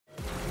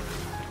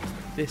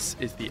This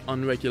is the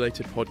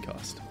Unregulated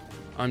Podcast.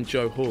 I'm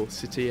Joe Hall,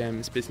 City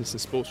EM's business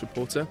and sports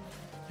reporter.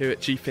 Here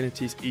at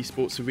Gfinity's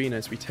eSports Arena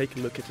as we take a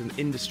look at an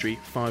industry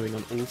firing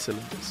on all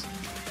cylinders.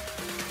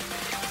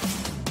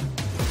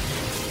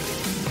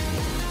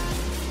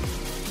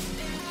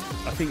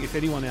 I think if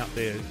anyone out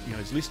there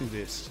is listening to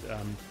this,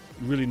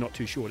 really not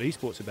too sure what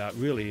esports about,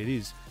 really it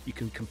is, you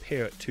can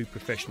compare it to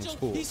professional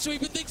sport. He's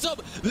sweeping things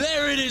up.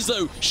 There it is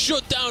though.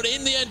 Shut down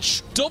in the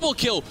end. Double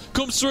kill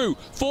comes through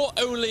for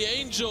Only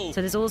Angel. So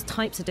there's all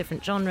types of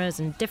different genres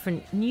and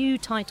different new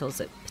titles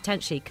that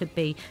potentially could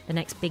be the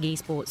next big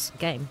esports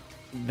game.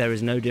 There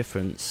is no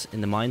difference in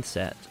the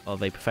mindset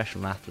of a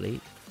professional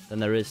athlete than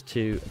there is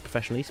to a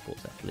professional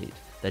esports athlete.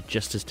 They're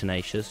just as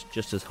tenacious,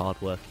 just as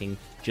hardworking,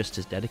 just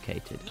as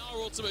dedicated.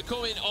 Now Ultimate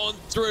coming on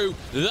through.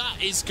 That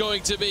is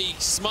going to be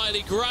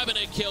Smiley grabbing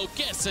a kill.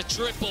 Gets a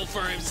triple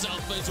for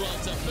himself as well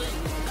to boot.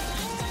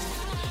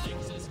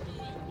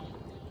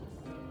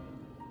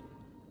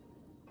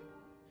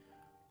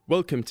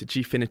 Welcome to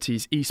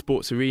Gfinity's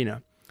eSports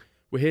Arena.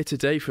 We're here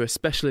today for a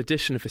special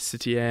edition of the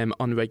City EM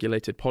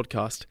Unregulated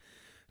Podcast.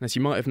 And as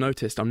you might have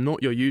noticed, I'm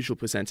not your usual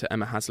presenter,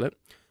 Emma Haslett.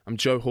 I'm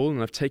Joe Hall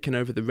and I've taken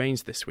over the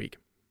reins this week.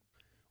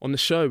 On the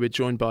show, we're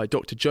joined by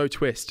Dr. Joe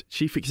Twist,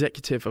 Chief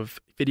Executive of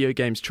video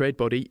games trade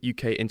body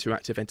UK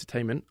Interactive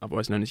Entertainment,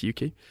 otherwise known as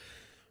UK.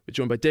 We're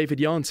joined by David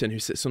Janssen, who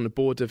sits on the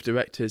board of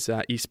directors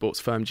at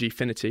esports firm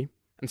Gfinity,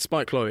 and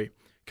Spike Lawrie,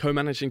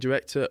 co-managing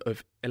director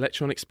of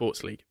Electronic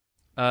Sports League.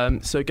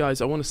 So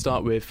guys, I want to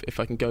start with, if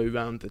I can go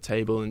around the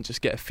table and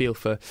just get a feel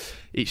for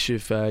each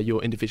of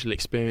your individual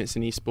experience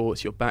in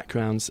esports, your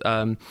backgrounds,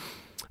 and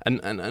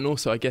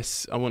also I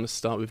guess I want to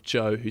start with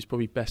Joe, who's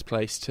probably best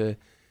placed to,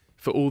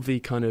 for all the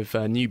kind of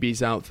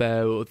newbies out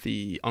there or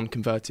the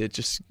unconverted,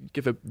 just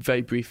give a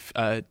very brief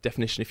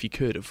definition, if you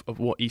could, of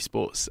what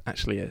esports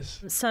actually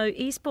is. So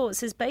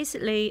esports is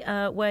basically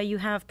where you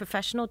have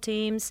professional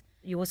teams.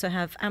 You also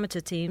have amateur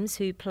teams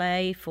who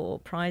play for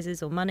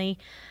prizes or money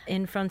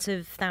in front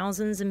of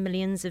thousands and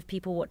millions of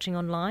people watching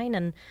online,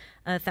 and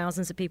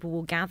thousands of people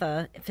will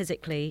gather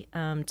physically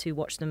to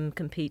watch them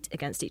compete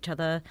against each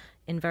other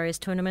in various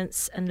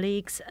tournaments and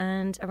leagues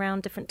and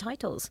around different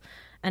titles.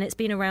 And it's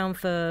been around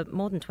for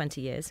more than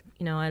 20 years.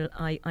 You know,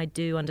 I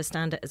do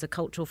understand it as a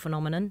cultural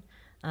phenomenon.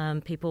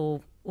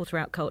 People all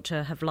throughout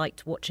culture have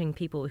liked watching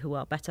people who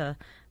are better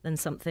than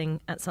something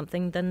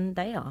than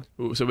they are.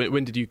 So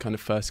when did you kind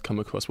of first come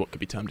across what could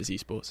be termed as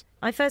esports?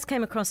 I first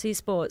came across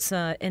esports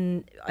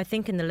in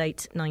the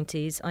late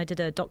 90s. I did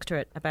a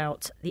doctorate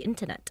about the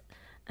internet.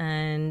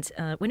 And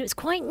when it was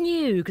quite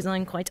new, because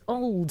I'm quite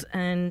old,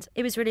 and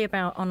it was really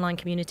about online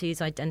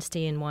communities,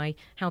 identity, and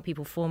how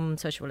people form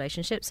social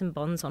relationships and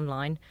bonds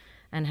online,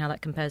 and how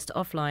that compares to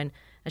offline.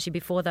 Actually,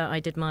 before that, I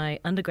did my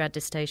undergrad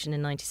dissertation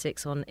in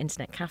 '96 on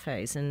internet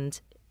cafes,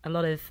 and a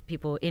lot of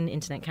people in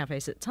internet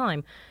cafes at the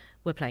time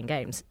were playing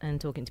games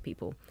and talking to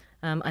people.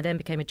 I then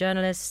became a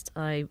journalist.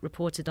 I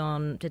reported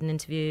on, did an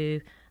interview,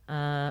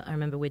 I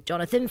remember, with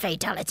Jonathan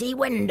Fatality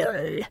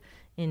Wendell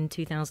in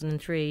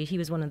 2003. He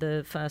was one of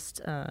the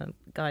first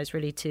guys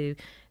really to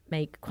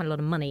make quite a lot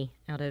of money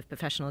out of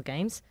professional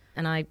games.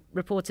 And I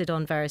reported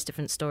on various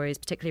different stories,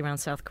 particularly around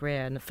South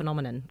Korea and the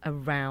phenomenon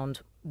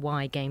around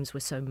why games were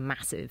so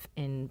massive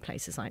in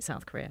places like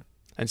South Korea.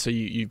 And so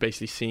you've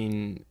basically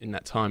seen in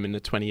that time, in the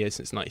 20 years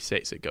since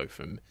 96, it go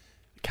from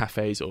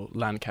cafes or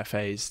LAN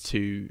cafes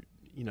to,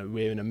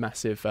 we're in a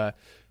massive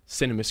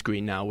cinema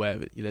screen now where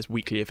there's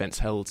weekly events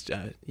held.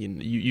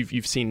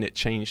 You've seen it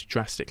change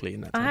drastically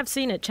in that time. I have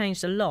seen it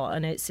changed a lot,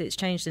 and it's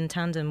changed in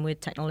tandem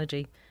with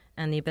technology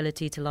and the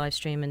ability to live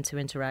stream and to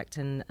interact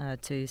and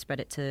to spread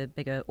it to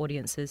bigger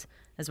audiences,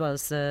 as well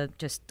as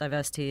just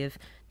diversity of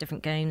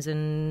different games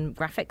and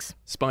graphics.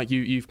 Spike,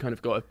 you've kind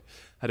of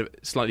had a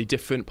slightly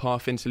different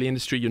path into the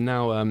industry. You're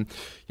now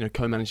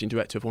co-managing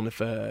director of one of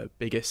the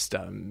biggest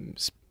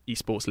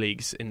esports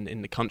leagues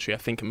in the country. I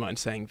think I'm right in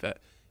saying that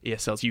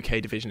ESL's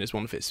UK division is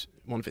one of its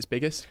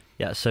biggest.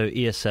 Yeah, so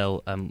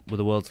ESL, we're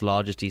the world's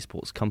largest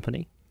esports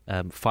company,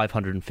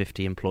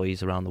 550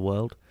 employees around the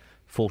world,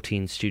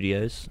 14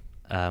 studios.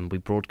 We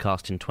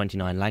broadcast in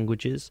 29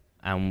 languages,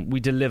 and we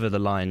deliver the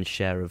lion's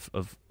share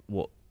of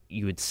what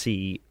you would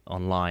see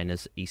online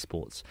as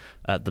esports.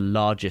 The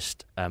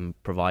largest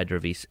provider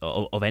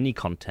of any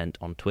content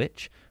on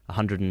Twitch.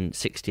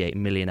 168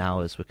 million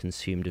hours were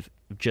consumed of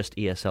just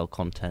ESL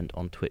content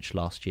on Twitch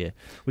last year,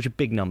 which are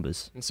big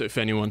numbers. And so for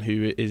anyone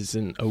who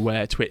isn't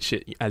aware, Twitch,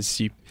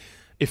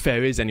 if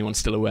there is anyone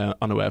still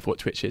unaware of what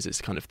Twitch is, it's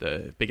kind of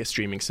the biggest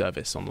streaming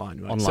service online,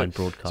 right? Online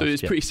broadcast. So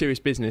it's pretty serious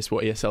business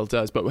what ESL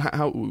does. But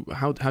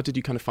how did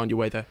you kind of find your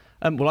way there?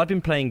 Well, I've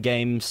been playing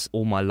games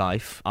all my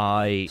life.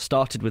 I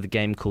started with a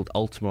game called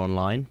Ultima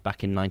Online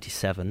back in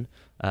 '97.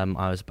 I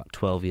was about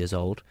 12 years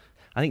old.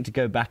 I think to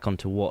go back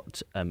onto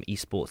what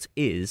esports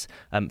is,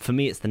 for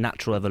me it's the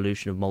natural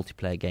evolution of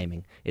multiplayer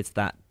gaming. It's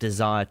that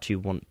desire to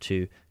want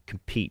to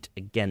compete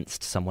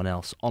against someone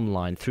else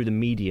online through the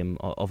medium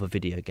of a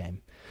video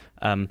game.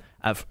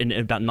 In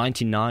about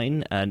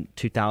 99 and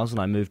 2000,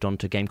 I moved on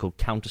to a game called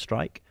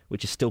Counter-Strike,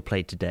 which is still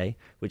played today,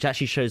 which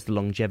actually shows the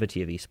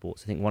longevity of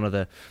esports. I think one of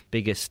the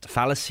biggest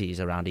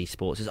fallacies around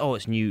esports is,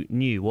 it's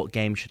new. What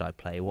game should I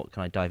play? What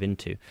can I dive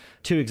into?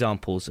 Two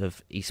examples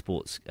of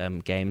esports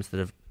games that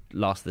have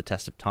lasted the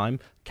test of time.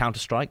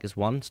 Counter-Strike is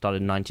one,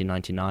 started in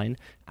 1999,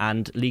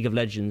 and League of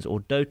Legends,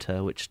 or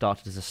Dota, which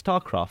started as a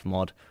StarCraft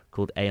mod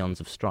called Aeons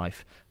of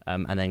Strife,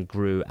 and then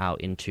grew out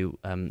into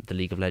the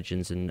League of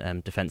Legends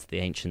and Defense of the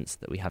Ancients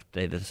that we have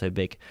today that are so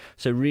big.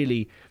 So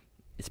really,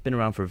 it's been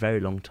around for a very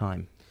long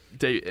time.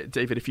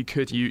 David, if you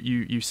could,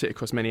 you sit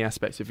across many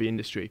aspects of the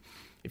industry.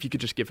 If you could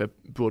just give a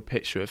broad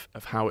picture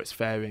of how it's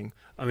faring.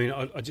 I mean,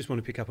 I just want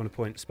to pick up on a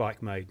point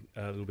Spike made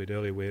a little bit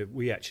earlier, where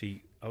we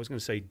actually, I was going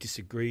to say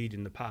disagreed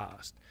in the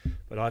past,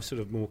 but I've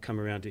sort of more come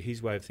around to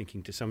his way of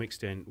thinking to some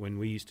extent. When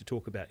we used to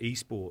talk about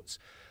esports,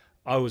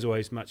 I was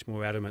always much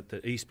more adamant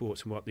that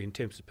esports and what the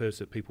intensive purpose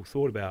that people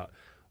thought about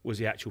was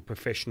the actual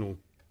professional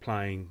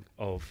playing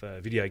of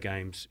video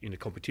games in a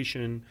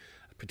competition,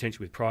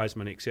 potentially with prize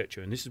money,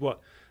 etc. And this is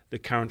what the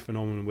current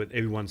phenomenon with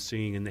everyone's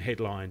seeing in the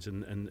headlines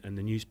and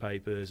the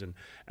newspapers and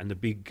the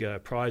big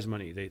prize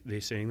money,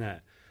 they're seeing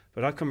that.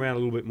 But I've come around a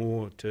little bit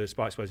more to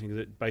Spike's way, thinking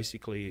that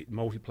basically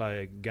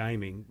multiplayer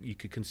gaming you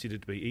could consider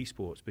to be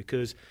esports,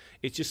 because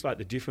it's just like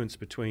the difference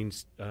between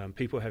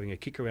people having a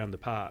kick around the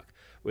park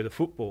with a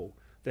football.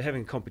 They're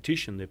having a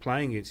competition, they're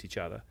playing against each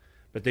other,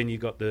 but then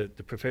you've got the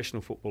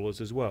professional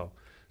footballers as well.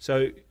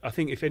 So I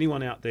think if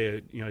anyone out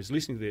there is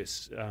listening to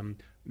this,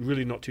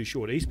 really not too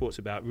sure what esports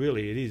about,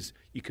 really it is,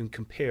 you can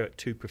compare it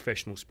to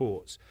professional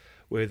sports,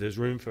 where there's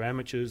room for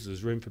amateurs,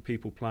 there's room for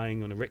people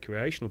playing on a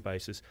recreational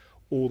basis,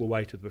 all the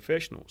way to the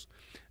professionals.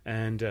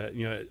 And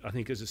I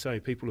think, as I say,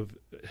 people have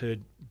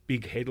heard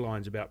big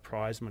headlines about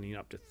prize money,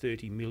 up to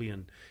 30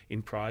 million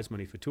in prize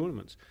money for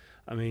tournaments.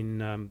 I mean,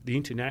 the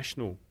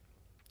International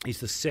is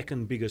the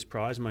second biggest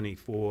prize money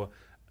for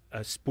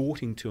a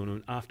sporting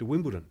tournament after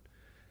Wimbledon.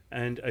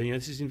 And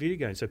this is in video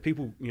games, so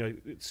people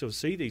sort of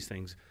see these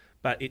things,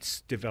 but it's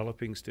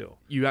developing still.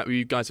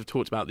 You guys have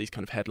talked about these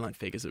kind of headline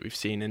figures that we've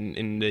seen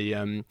in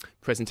the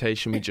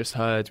presentation we just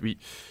heard.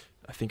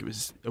 I think it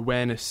was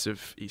awareness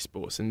of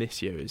esports, and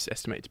this year is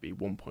estimated to be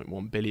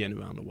 1.1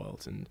 billion around the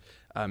world, and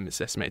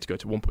it's estimated to go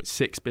to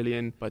 1.6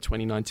 billion by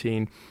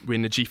 2019. We're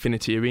in the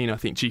Gfinity arena. I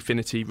think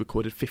Gfinity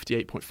recorded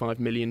 58.5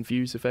 million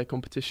views of their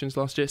competitions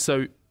last year.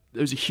 So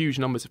those are huge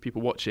numbers of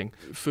people watching.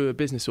 For a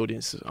business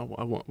audience,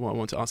 what I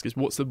want to ask is,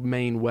 what's the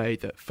main way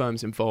that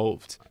firms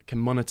involved can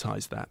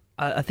monetize that?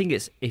 I think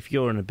it's, if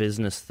you're in a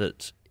business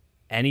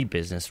any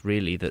business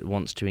really, that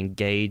wants to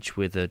engage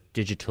with a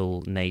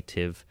digital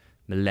native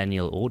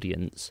millennial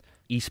audience,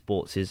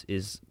 esports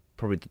is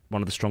probably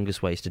one of the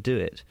strongest ways to do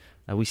it.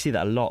 We see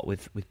that a lot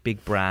with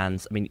big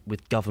brands,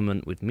 with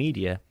government, with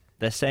media.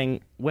 They're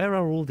saying, where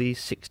are all these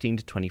 16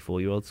 to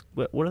 24-year-olds?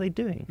 What are they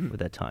doing with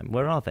their time?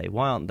 Where are they?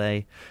 Why aren't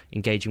they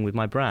engaging with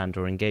my brand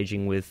or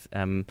engaging with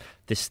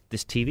this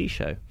TV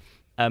show?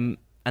 And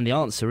the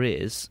answer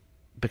is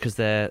because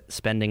they're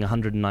spending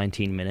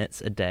 119 minutes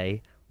a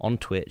day on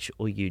Twitch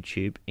or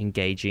YouTube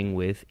engaging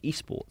with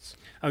esports.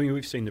 I mean,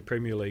 we've seen the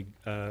Premier League,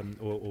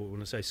 or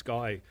when I say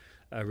Sky,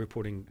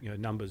 reporting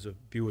numbers of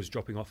viewers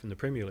dropping off in the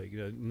Premier League,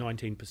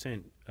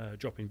 19%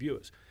 drop in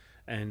viewers.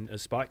 And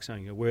as Spike's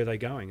saying, where are they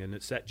going? And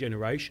it's that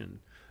generation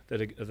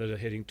that are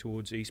heading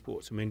towards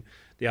esports. I mean,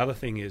 the other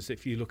thing is,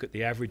 if you look at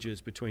the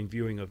averages between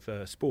viewing of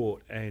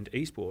sport and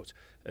esports,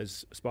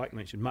 as Spike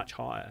mentioned, much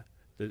higher.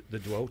 The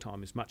dwell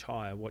time is much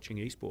higher watching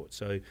esports.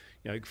 So,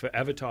 for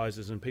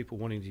advertisers and people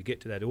wanting to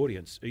get to that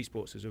audience,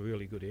 esports is a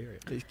really good area.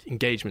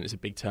 Engagement is a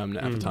big term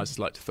that advertisers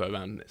like to throw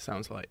around, and it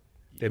sounds like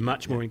they're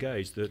much more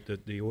engaged,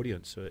 the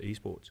audience for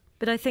esports.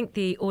 But I think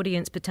the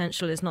audience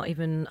potential is not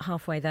even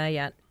halfway there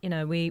yet.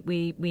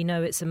 We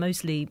know it's a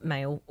mostly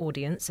male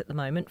audience at the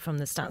moment from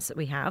the stats that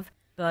we have.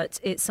 But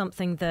it's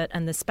something that,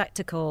 and the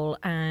spectacle,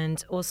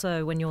 and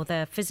also when you're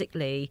there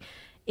physically,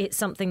 it's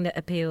something that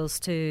appeals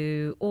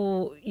to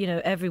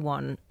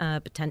everyone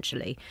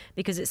potentially,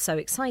 because it's so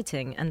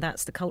exciting, and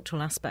that's the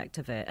cultural aspect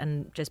of it,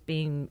 and just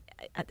being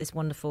at this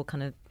wonderful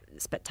kind of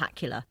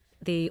spectacular.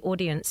 The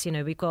audience,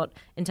 we've got,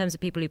 in terms of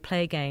people who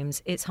play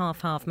games, it's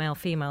half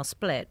male-female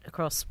split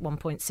across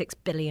 1.6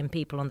 billion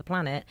people on the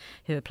planet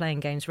who are playing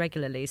games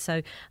regularly.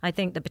 So I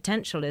think the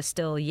potential is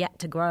still yet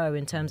to grow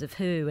in terms of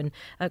who, and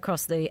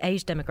across the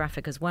age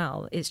demographic as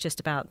well. It's just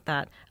about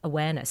that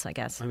awareness, I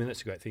guess. I mean,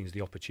 that's the great thing, is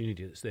the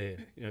opportunity that's there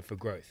for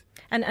growth.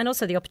 And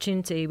also the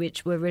opportunity,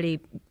 which we're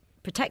really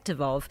protective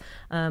of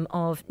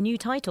new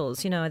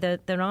titles.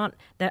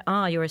 There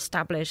are your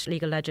established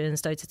League of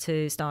Legends, Dota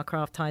 2,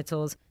 StarCraft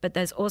titles, but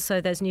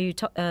there's new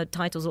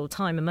titles all the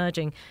time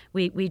emerging.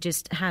 We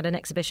just had an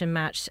exhibition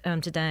match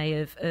today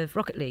of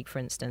Rocket League, for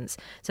instance.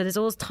 So there's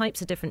all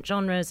types of different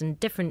genres and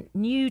different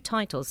new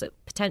titles that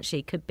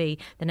potentially could be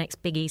the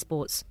next big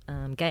esports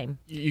game.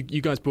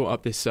 You guys brought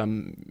up this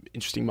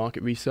interesting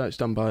market research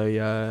done by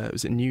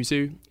was it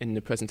Newzoo in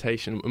the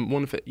presentation, and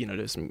one of it,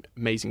 there's some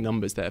amazing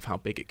numbers there of how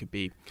big it could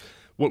be.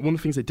 One of the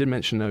things they did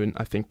mention, though,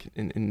 I think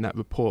in that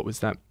report, was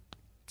that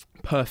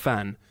per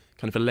fan,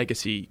 kind of a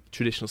legacy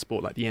traditional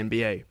sport like the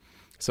NBA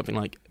something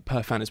like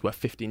per fan is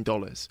worth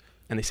 $15,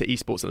 and they say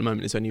esports at the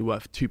moment is only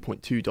worth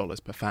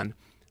 $2.2 per fan.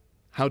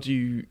 How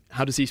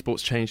does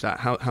esports change that?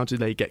 How do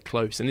they get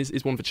close? And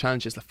is one of the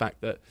challenges the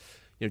fact that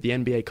the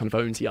NBA kind of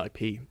owns the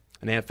IP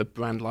and they have the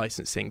brand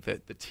licensing,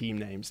 the team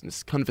names, and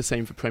it's kind of the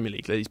same for Premier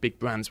League. They're these big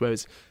brands,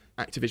 whereas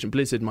Activision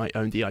Blizzard might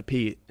own the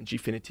IP and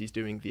Gfinity is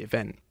doing the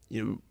event.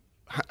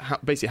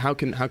 How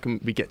can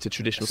we get to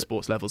traditional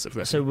sports levels of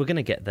revenue? So we're going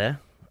to get there.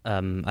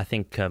 I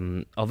think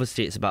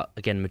obviously it's about,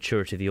 again,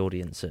 maturity of the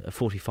audience. A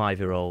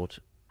 45-year-old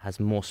has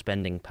more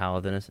spending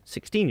power than a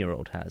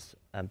 16-year-old has.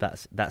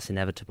 That's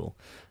inevitable.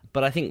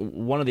 But I think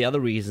one of the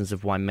other reasons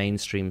of why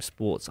mainstream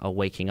sports are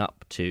waking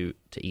up to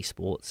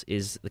esports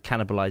is the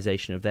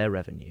cannibalization of their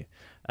revenue.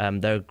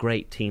 There are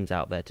great teams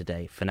out there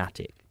today,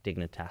 Fnatic,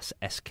 Dignitas,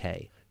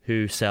 SK,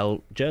 who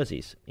sell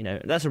jerseys.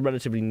 That's a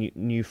relatively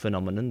new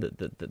phenomenon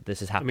that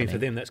this is happening. I mean, for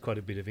them, that's quite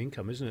a bit of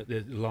income, isn't it?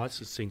 The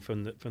licensing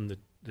from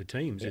the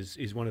teams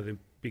is one of the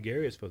big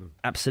areas for them.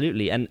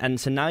 Absolutely, and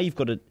so now you've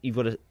got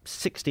a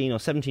 16 or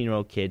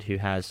 17-year-old kid who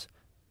has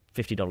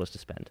 $50 to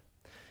spend.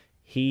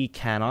 He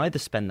can either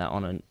spend that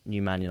on a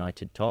new Man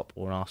United top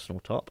or an Arsenal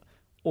top,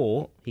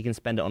 or he can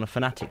spend it on a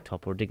Fnatic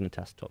top or a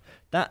Dignitas top.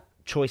 That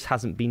choice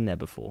hasn't been there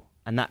before,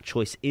 and that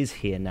choice is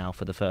here now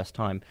for the first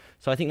time.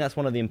 So I think that's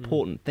one of the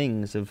important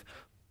things of,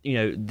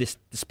 this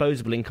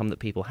disposable income that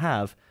people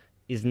have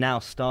is now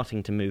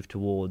starting to move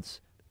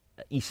towards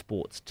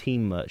esports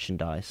team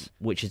merchandise,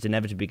 which is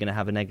inevitably going to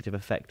have a negative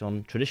effect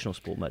on traditional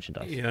sport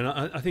merchandise. Yeah,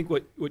 and I think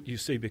what you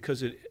see,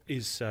 because it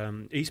is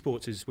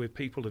esports is where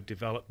people have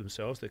developed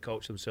themselves, their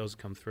culture themselves have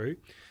come through,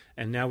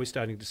 and now we're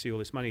starting to see all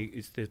this money.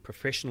 It's the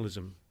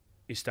professionalism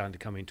is starting to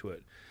come into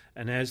it,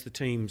 and as the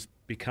teams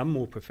become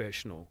more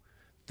professional,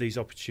 these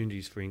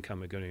opportunities for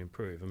income are going to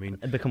improve. I mean,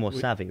 and become more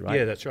savvy, right?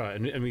 Yeah, that's right.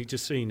 And we've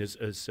just seen,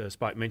 as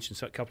Spike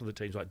mentioned, a couple of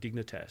the teams like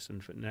Dignitas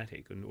and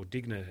Fnatic or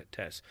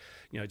Dignitas,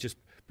 just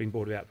being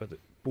bought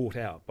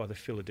out by the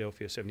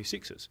Philadelphia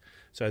 76ers.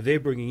 So they're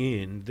bringing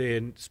in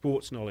their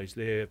sports knowledge,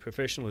 their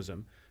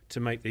professionalism to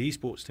make the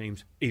esports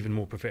teams even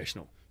more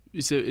professional.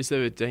 Is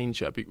there a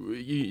danger?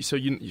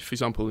 For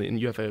example,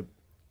 you have a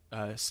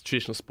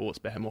traditional sports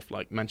behemoth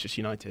like Manchester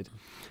United,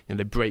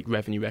 they break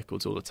revenue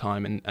records all the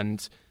time,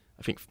 and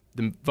I think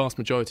the vast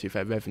majority of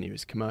their revenue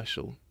is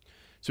commercial.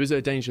 So is there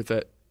a danger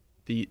that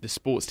the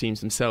sports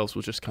teams themselves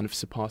will just kind of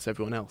surpass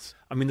everyone else?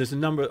 I mean, there's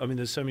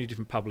so many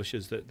different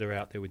publishers that they're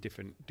out there with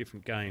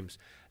different games,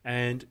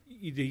 and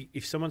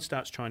if someone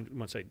starts trying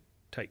to,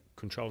 take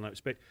control in that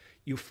respect,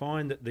 you'll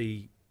find that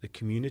the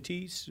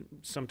communities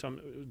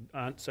sometimes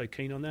aren't so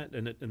keen on that,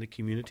 and the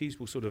communities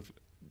will sort of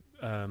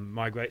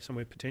migrate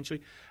somewhere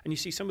potentially. And you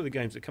see some of the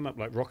games that come up,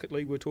 like Rocket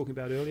League we were talking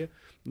about earlier.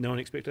 No one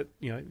expected,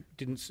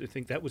 didn't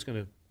think that was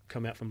going to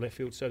come out from left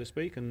field, so to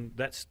speak, and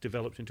that's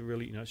developed into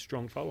really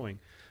strong following.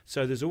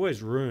 So there's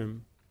always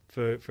room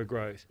for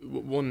growth.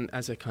 One,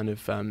 as a kind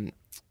of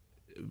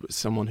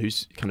someone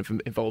who's kind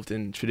of involved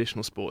in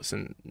traditional sports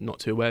and not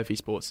too aware of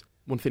esports,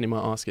 one thing they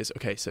might ask is,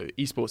 okay, so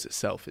esports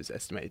itself is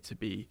estimated to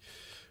be,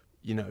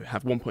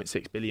 have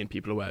 1.6 billion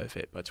people aware of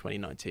it by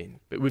 2019.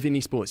 But within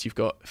esports, you've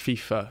got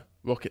FIFA,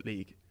 Rocket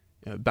League,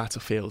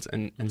 Battlefield,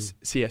 and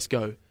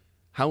CS:GO.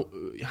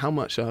 How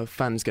much are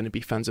fans going to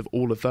be fans of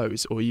all of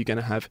those, or are you going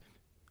to have,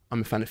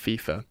 I'm a fan of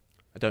FIFA,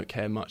 I don't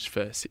care much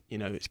for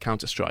it's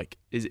Counter-Strike.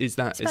 Is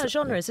that? It's about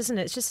genres, isn't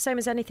it? It's just the same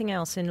as anything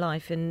else in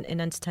life, in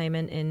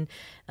entertainment, in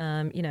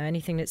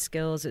anything that's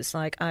skills. It's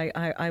like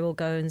I will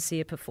go and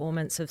see a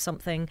performance of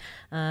something.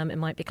 It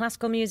might be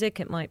classical music,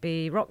 it might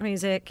be rock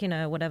music,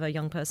 whatever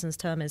young person's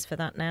term is for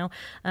that now.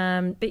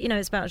 But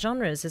it's about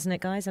genres, isn't it,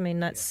 guys? I mean,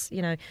 that's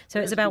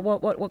So it's about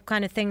what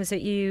kind of things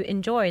that you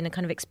enjoy and the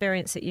kind of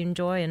experience that you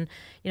enjoy, and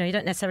you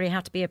don't necessarily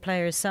have to be a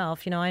player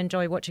yourself. I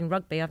enjoy watching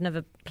rugby. I've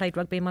never played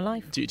rugby in my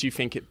life. Do you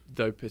think it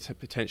though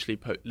potentially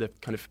the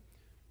kind of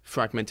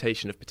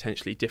fragmentation of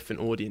potentially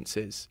different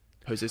audiences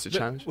poses a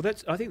challenge? Well,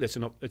 I think it's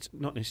not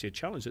necessarily a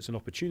challenge. It's an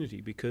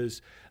opportunity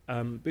because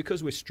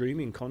we're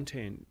streaming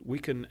content, we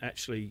can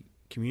actually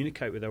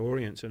communicate with our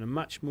audience in a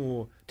much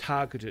more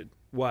targeted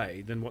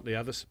way than what the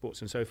other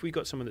sports. And so if we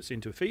got someone that's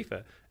into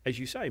FIFA, as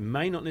you say,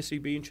 may not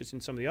necessarily be interested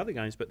in some of the other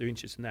games, but they're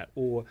interested in that.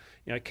 Or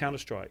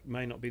Counter-Strike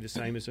may not be the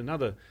same as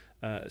another.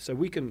 So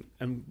we can,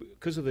 and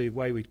because of the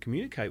way we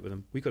communicate with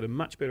them, we've got a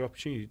much better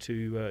opportunity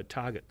to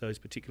target those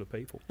particular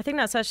people. I think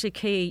that's actually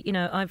key.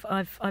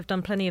 I've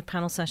done plenty of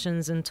panel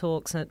sessions and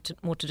talks at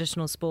more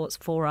traditional sports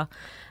fora,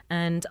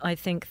 and I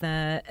think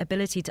their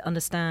ability to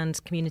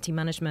understand community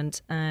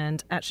management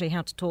and actually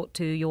how to talk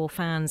to your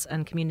fans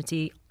and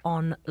community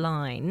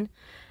online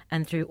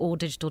and through all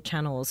digital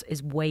channels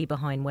is way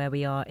behind where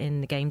we are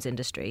in the games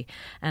industry.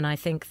 And I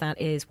think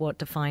that is what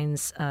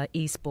defines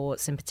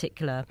esports in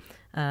particular,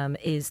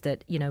 is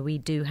that, we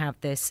do have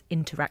this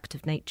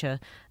interactive nature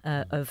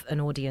of an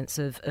audience,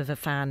 of a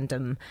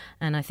fandom.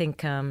 And I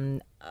think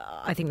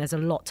there's a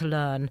lot to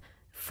learn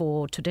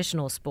for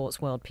traditional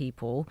sports world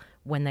people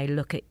when they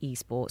look at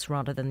esports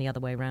rather than the other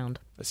way around.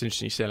 That's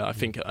interesting you say that. I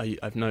think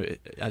I've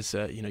noticed, as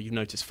you've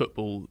noticed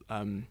football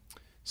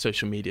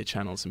social media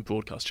channels and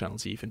broadcast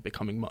channels even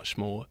becoming much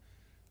more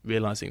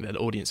realising that the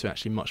audience are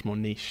actually much more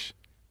niche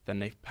than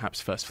they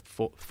perhaps first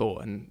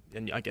thought, and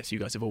I guess you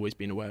guys have always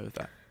been aware of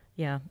that.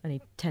 Yeah,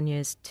 only 10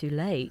 years too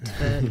late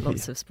for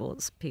lots of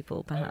sports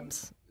people,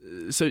 perhaps.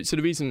 So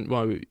the reason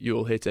why you're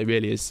all here today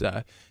really is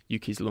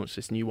UKI's launched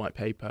this new white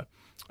paper.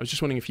 I was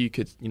just wondering if you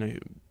could,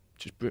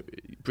 just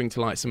bring to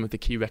light some of the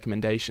key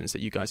recommendations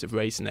that you guys have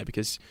raised in there,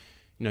 because,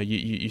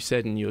 you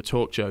said in your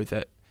talk, Joe,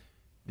 that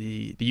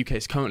the UK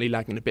is currently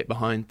lagging a bit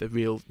behind the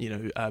real,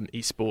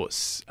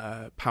 esports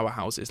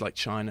powerhouses like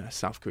China,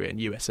 South Korea, and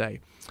USA.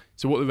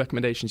 So, what are the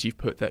recommendations you've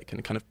put that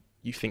can kind of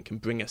you think can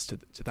bring us to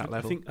that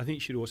level? I think you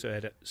should also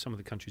add some of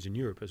the countries in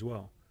Europe as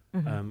well,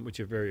 which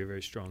are very,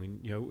 very strong.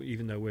 And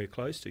even though we're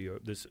close to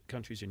Europe, there's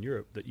countries in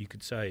Europe that you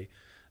could say,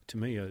 to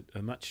me, are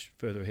much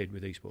further ahead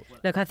with esports.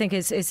 Look, I think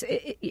it's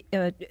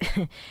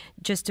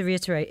just to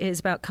reiterate, it's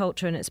about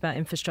culture and it's about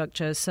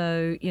infrastructure.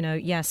 So,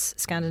 yes,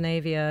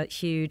 Scandinavia,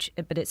 huge,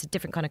 but it's a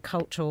different kind of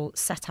cultural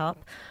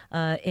setup.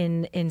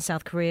 In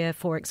South Korea,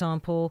 for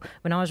example,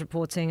 when I was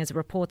reporting as a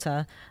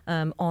reporter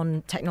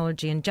on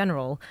technology in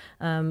general,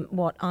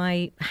 what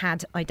I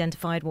had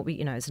identified, what we,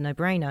 is a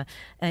no-brainer,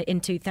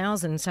 in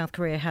 2000, South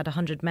Korea had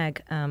 100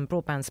 meg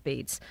broadband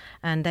speeds,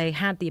 and they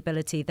had the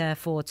ability,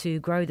 therefore, to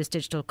grow this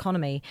digital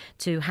economy,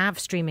 to have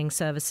streaming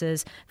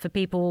services for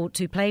people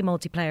to play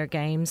multiplayer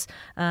games.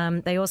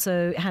 They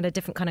also had a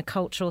different kind of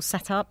cultural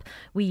setup.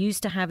 We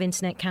used to have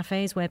internet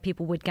cafes where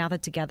people would gather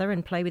together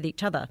and play with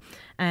each other,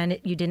 and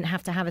you didn't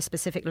have to have a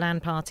specific LAN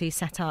party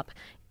set up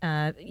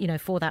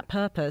for that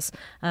purpose.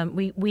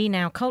 We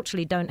now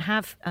culturally don't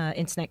have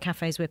internet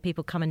cafes where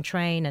people come and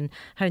train and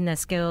hone their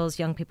skills,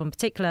 young people in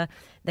particular.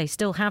 They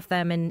still have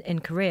them in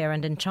Korea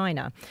and in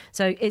China.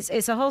 So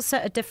it's a whole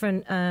set of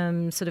different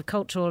sort of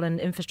cultural and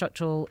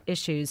infrastructural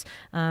issues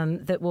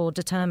that will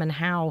determine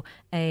how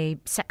a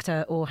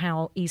sector or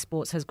how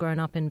esports has grown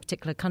up in a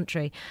particular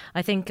country.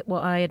 I think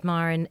what I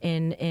admire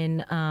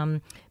in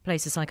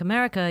places like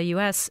America,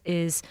 US,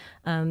 is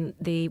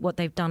what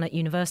they've done at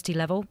university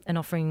level and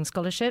offering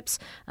scholarships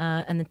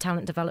and the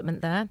talent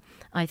development there.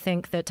 I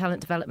think that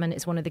talent development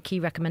is one of the key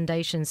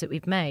recommendations that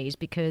we've made,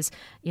 because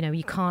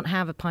you can't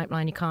have a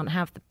pipeline, you can't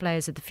have the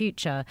players of the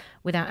future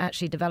without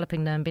actually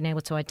developing them, being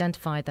able to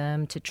identify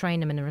them, to train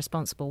them in a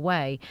responsible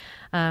way.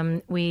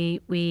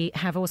 We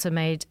have also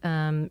made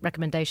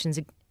recommendations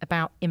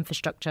about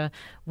infrastructure.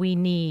 We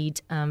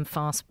need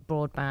fast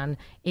broadband.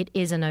 It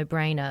is a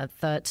no-brainer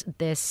that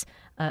this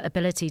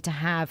ability to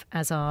have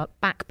as our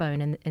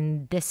backbone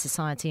in this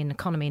society and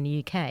economy in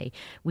the UK,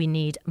 we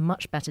need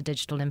much better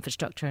digital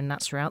infrastructure, and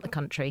that's throughout the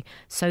country,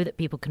 so that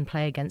people can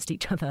play against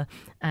each other.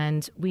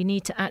 And we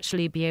need to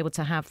actually be able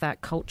to have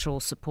that cultural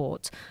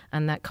support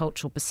and that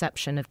cultural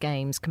perception of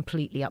games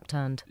completely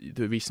upturned.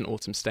 The recent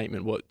autumn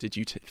statement, what did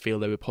you feel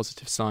there were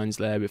positive signs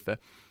there with the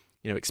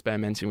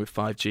experimenting with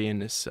 5G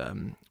and this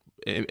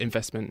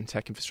investment in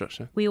tech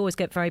infrastructure? We always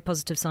get very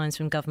positive signs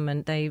from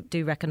government. They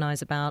do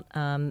recognise about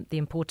the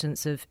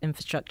importance of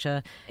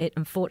infrastructure. It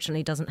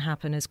unfortunately doesn't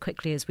happen as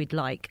quickly as we'd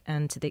like,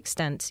 and to the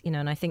extent,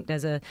 and I think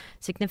there's a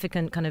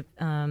significant kind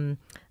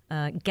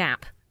of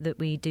gap that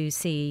we do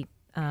see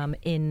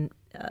in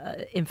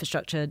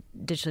infrastructure,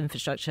 digital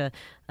infrastructure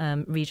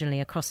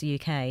regionally across the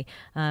UK.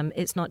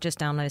 It's not just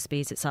download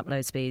speeds, it's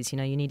upload speeds. You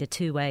need a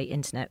two-way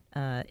internet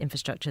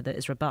infrastructure that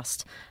is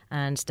robust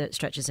and that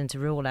stretches into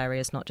rural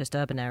areas, not just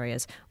urban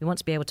areas. We want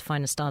to be able to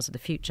find the stars of the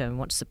future and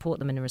want to support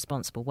them in a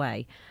responsible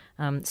way.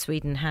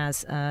 Sweden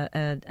has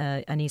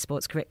an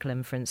esports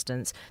curriculum, for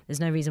instance. There's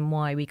no reason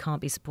why we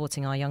can't be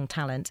supporting our young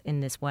talent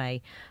in this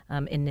way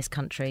in this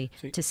country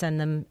to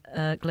send them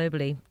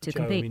globally to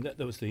compete.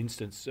 That was the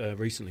instance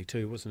recently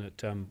too, wasn't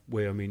it?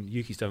 Where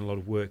UKI's done a lot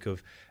of work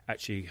of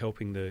actually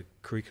helping the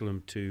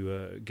curriculum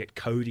to get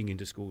coding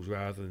into schools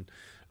rather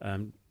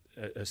than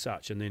as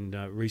such. And then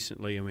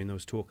recently, there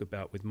was talk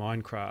about with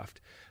Minecraft,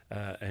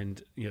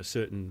 and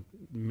certain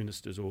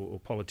ministers or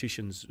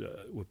politicians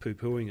were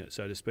poo-pooing it,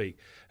 so to speak.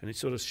 And it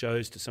sort of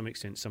shows to some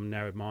extent some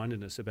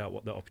narrow-mindedness about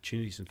what the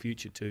opportunities in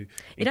future to.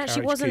 It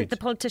actually wasn't kids. The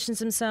politicians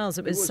themselves.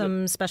 It was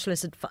some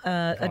specialist,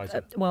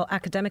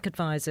 academic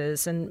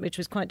advisors, and which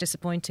was quite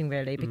disappointing,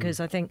 really,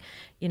 because I think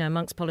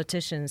amongst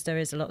politicians there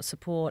is a lot of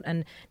support,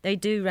 and they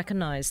do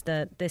recognise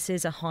that this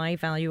is a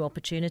high-value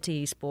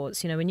opportunity.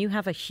 Sports, when you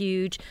have a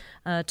huge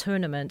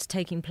tournament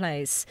taking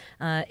place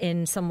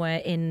in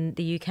somewhere in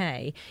the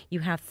UK.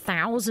 You have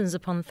thousands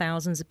upon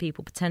thousands of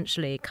people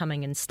potentially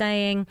coming and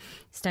staying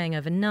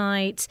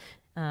overnight,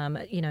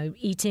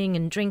 eating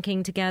and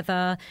drinking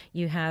together.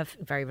 You have,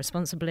 very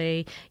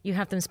responsibly, you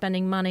have them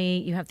spending money,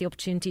 you have the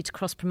opportunity to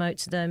cross-promote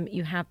to them,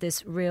 you have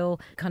this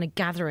real kind of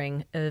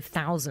gathering of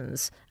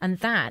thousands. And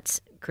that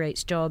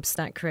creates jobs,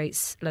 that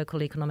creates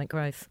local economic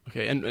growth.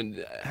 Okay,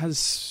 and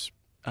has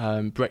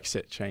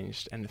Brexit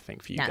changed anything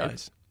for you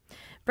guys?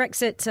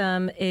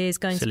 Brexit is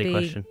going Silly to be...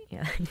 question.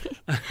 Yeah.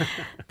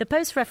 The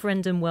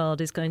post-referendum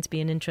world is going to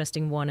be an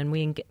interesting one, and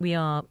we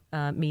are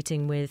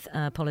meeting with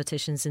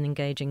politicians and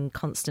engaging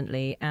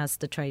constantly as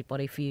the trade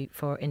body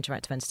for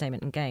interactive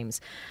entertainment and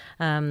games.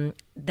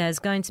 There's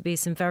going to be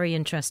some very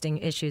interesting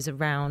issues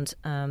around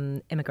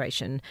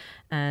immigration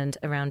and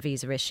around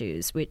visa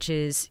issues, which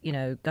is,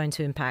 going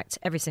to impact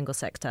every single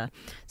sector.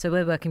 So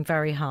we're working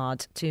very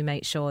hard to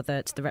make sure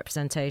that the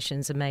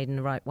representations are made in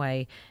the right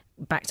way,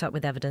 backed up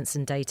with evidence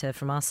and data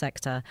from our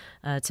sector,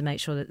 to make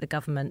sure that the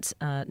government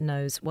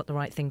knows what the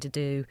right thing to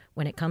do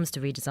when it comes to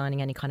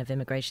redesigning any kind of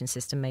immigration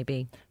system may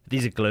be.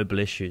 These are global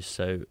issues.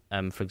 So,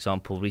 for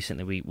example,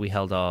 recently we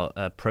held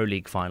our Pro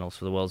League finals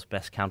for the world's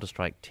best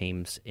Counter-Strike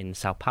teams in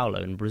Sao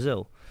Paulo in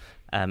Brazil.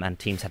 And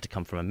teams had to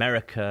come from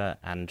America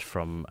and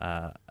from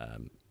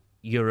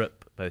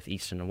Europe, both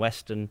Eastern and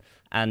Western.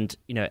 And,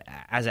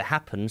 as it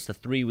happens, the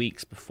 3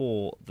 weeks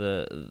before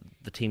the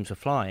teams were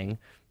flying,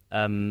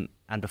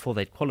 and before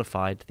they'd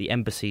qualified, the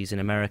embassies in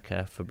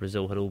America for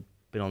Brazil had all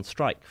been on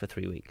strike for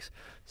 3 weeks.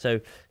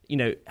 So,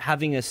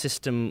 having a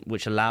system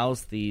which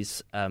allows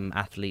these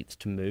athletes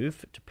to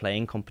move, to play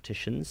in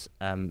competitions,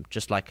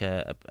 just like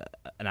an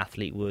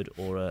athlete would,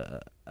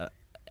 or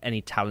any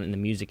talent in the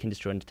music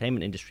industry or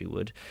entertainment industry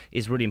would,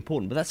 is really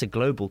important. But that's a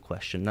global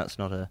question. That's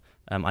not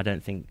I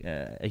don't think,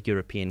 a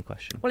European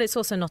question. Well, it's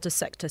also not a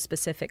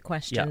sector-specific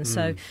question. Yeah.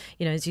 So,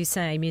 as you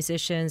say,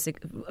 musicians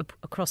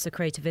across the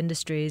creative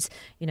industries,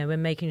 we're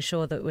making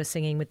sure that we're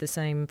singing with the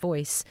same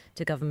voice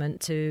to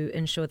government to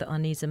ensure that our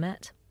needs are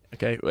met.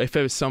 Okay, well, if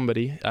there was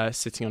somebody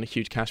sitting on a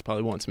huge cash pile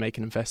who wanted to make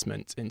an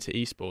investment into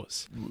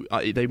esports,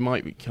 they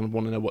might kind of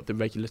want to know what the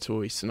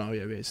regulatory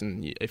scenario is,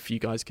 and if you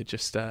guys could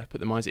just put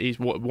their minds at ease,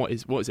 what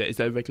is it? Is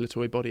there a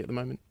regulatory body at the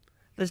moment?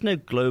 There's no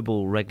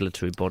global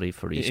regulatory body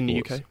for esports. In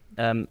the UK?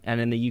 And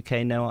in the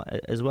UK now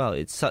as well.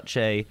 It's such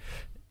a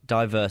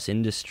diverse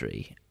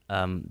industry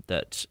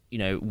that,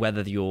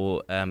 whether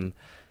you're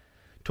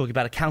talking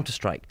about a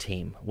Counter-Strike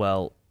team,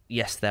 well,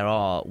 yes, there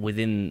are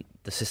within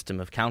the system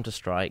of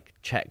Counter-Strike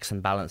checks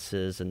and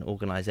balances and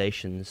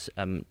organisations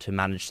to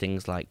manage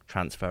things like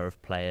transfer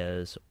of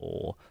players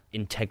or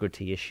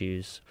integrity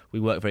issues.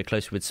 We work very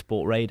closely with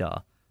Sport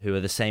Radar, who are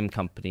the same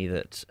company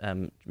that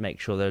make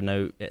sure there are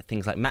no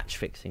things like match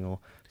fixing or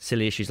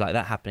silly issues like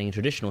that happening in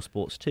traditional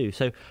sports too.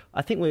 So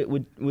I think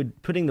we're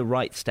putting the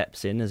right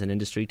steps in as an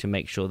industry to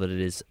make sure that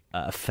it is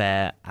a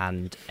fair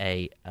and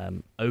a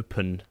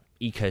open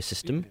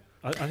ecosystem.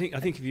 I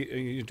think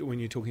if when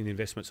you're talking the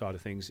investment side of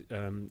things,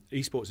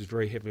 esports is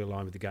very heavily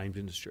aligned with the games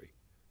industry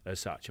as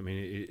such. I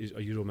mean,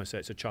 you'd almost say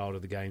it's a child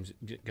of the games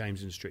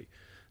industry.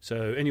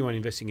 So anyone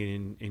investing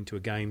into a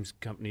games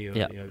company or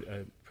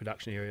a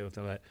production area or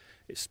something like that,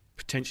 it's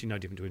potentially no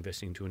different to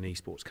investing into an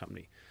esports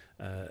company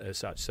as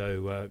such.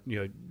 So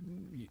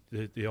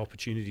the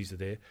opportunities are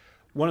there.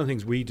 One of the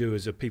things we do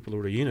as a people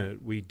already in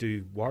it, we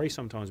do worry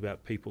sometimes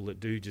about people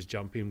that do just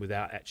jump in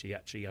without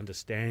actually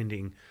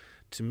understanding.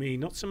 To me,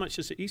 not so much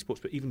just esports,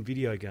 but even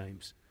video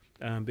games,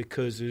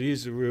 because it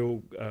is a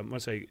real,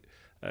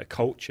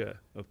 culture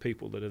of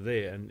people that are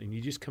there, and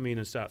you just come in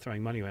and start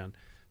throwing money around.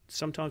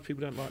 Sometimes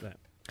people don't like that.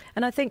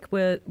 And I think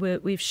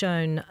we've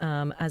shown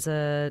as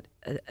a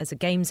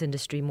games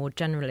industry more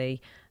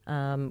generally,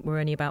 we're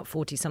only about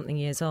 40-something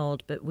years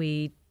old, but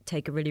we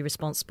take a really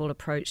responsible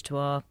approach to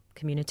our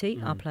community,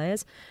 our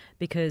players,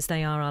 because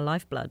they are our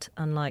lifeblood,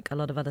 unlike a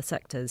lot of other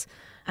sectors.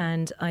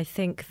 And I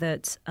think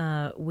that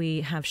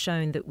we have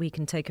shown that we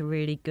can take a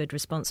really good,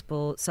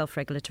 responsible,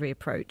 self-regulatory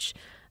approach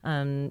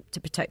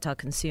to protect our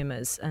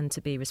consumers and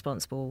to be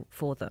responsible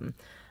for them.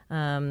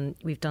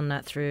 We've done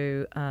that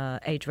through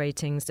age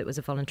ratings. That was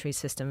a voluntary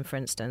system, for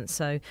instance.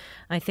 So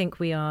I think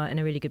we are in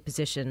a really good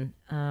position.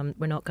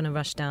 We're not going to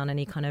rush down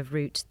any kind of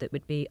route that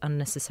would be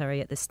unnecessary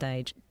at this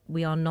stage.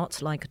 We are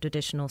not like a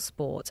traditional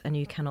sport, and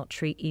you cannot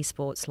treat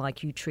esports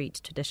like you treat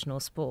traditional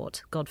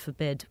sport. God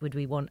forbid would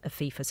we want a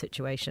FIFA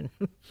situation.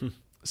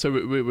 So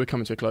we're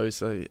coming to a close.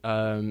 So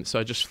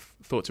I just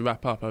thought to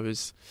wrap up, I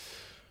was...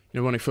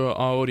 wondering, for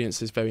our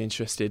audience is very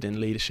interested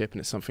in leadership, and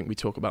it's something we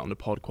talk about on the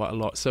pod quite a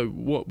lot. So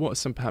what are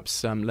some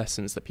perhaps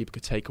lessons that people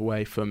could take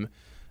away from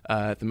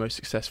the most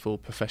successful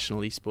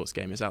professional esports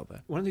gamers out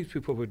there? One of the things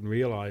people wouldn't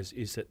realise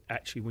is that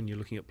actually when you're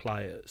looking at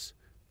players,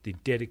 the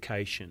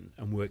dedication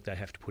and work they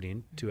have to put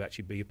in to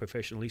actually be a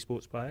professional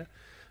esports player.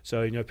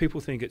 So,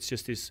 people think it's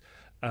just this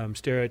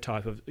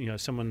stereotype of,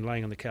 someone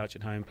laying on the couch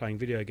at home playing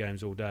video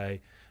games all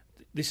day.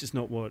 This is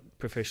not what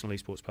professional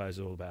esports players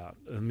are all about.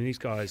 I mean, these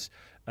guys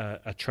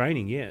are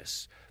training,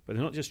 yes, but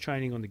they're not just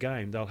training on the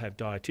game. They'll have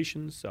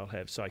dietitians, they'll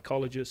have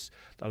psychologists,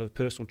 they'll have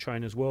personal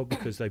trainers as well,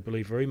 because they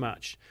believe very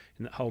much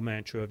in that whole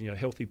mantra of,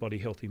 healthy body,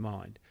 healthy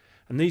mind.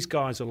 And these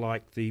guys are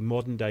like the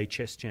modern-day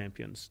chess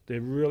champions. They're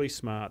really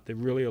smart, they're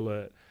really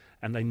alert,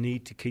 and they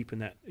need to keep in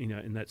that,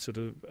 in that sort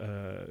of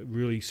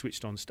really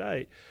switched-on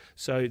state.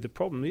 So the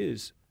problem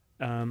is,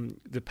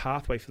 the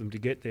pathway for them to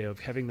get there, of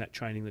having that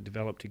training that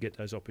developed to get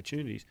those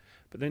opportunities.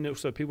 But then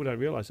also people don't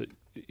realise that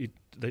it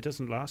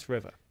doesn't last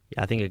forever.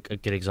 Yeah, I think a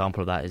good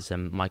example of that is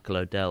Michael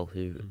O'Dell,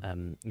 who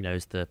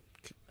is the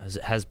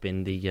has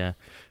been the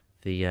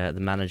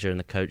manager and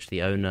the coach,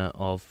 the owner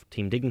of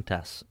Team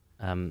Dignitas,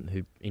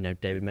 who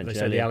David mentioned They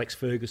say earlier. the Alex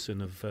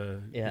Ferguson of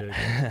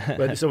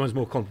but someone's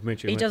more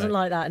complimentary. He doesn't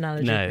like that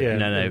analogy.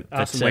 No.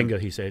 Arsene Wenger,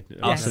 he said.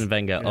 Arsene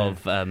Wenger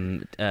of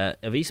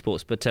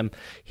esports, but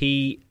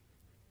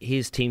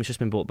his team's just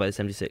been bought by the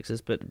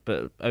 76ers.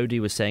 But Odie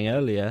was saying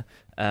earlier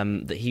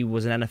that he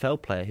was an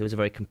NFL player. He was a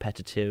very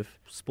competitive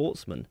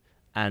sportsman,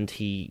 and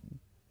he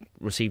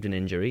received an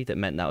injury that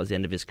meant that was the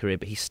end of his career.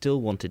 But he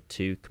still wanted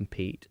to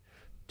compete,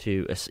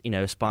 to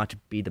aspire to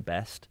be the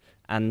best.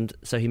 And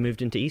so he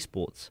moved into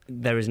esports.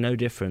 There is no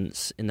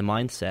difference in the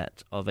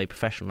mindset of a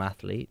professional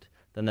athlete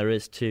than there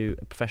is to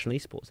a professional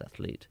esports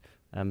athlete.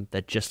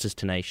 They're just as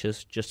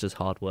tenacious, just as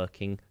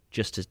hardworking,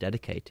 just as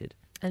dedicated.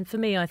 And for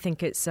me, I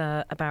think it's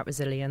about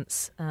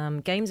resilience.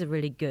 Games are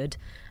really good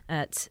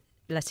at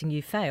letting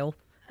you fail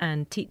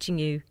and teaching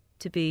you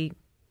to be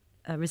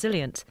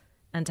resilient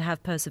and to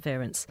have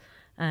perseverance.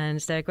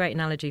 And they're a great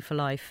analogy for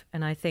life.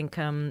 And I think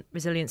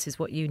resilience is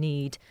what you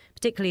need,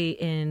 particularly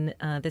in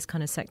this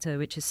kind of sector,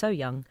 which is so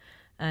young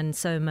and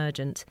so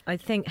emergent. I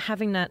think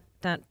having that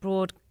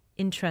broad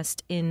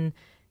interest in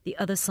the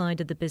other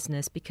side of the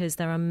business, because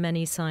there are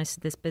many sides to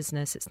this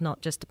business. It's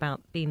not just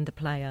about being the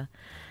player.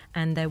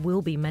 And there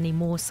will be many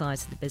more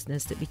sides to the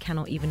business that we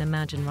cannot even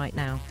imagine right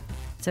now.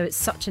 So it's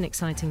such an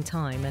exciting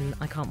time, and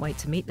I can't wait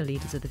to meet the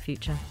leaders of the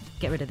future.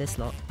 Get rid of this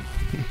lot.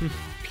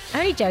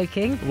 Only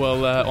joking.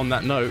 Well, on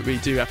that note, we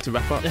do have to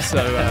wrap up.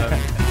 So,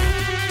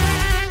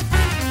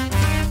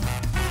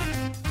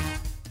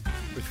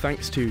 with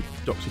thanks to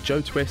Dr.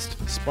 Joe Twist,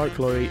 Spike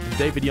Lorry, and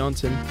David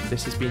Yarnton,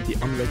 this has been the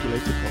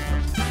Unregulated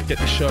Podcast. Get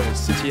the show on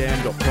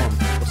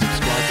cityam.com or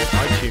subscribe to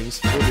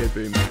iTunes, Audio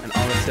Boom, and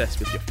RSS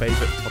with your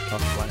favourite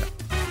podcast player.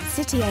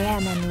 City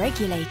AM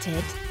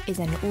Unregulated is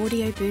an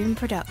Audio Boom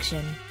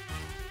production.